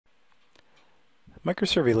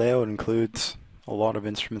MicroSurvey layout includes a lot of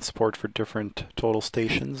instrument support for different total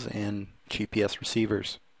stations and GPS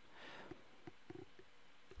receivers.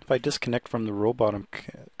 If I disconnect from the robot I'm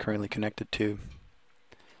currently connected to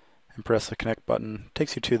and press the connect button, it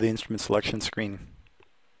takes you to the instrument selection screen.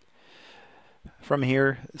 From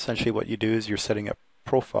here, essentially what you do is you're setting up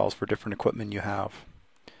profiles for different equipment you have.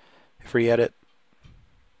 If we edit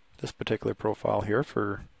this particular profile here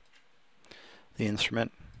for the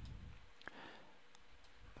instrument,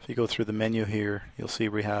 if you go through the menu here, you'll see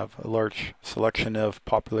we have a large selection of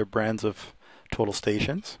popular brands of total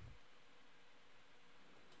stations.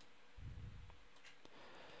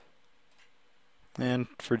 And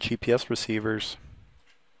for GPS receivers,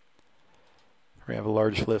 we have a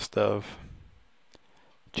large list of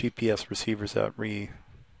GPS receivers that we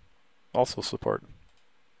also support.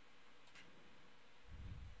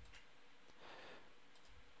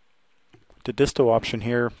 The DISTO option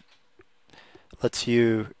here lets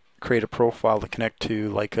you create a profile to connect to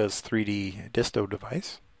Leica's 3D DISTO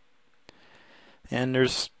device. And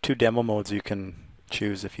there's two demo modes you can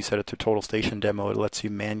choose. If you set it to total station demo, it lets you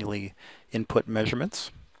manually input measurements.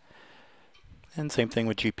 And same thing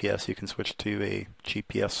with GPS, you can switch to a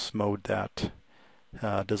GPS mode that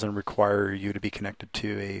doesn't require you to be connected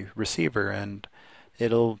to a receiver, and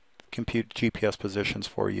it'll compute GPS positions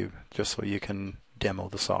for you just so you can demo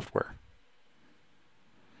the software.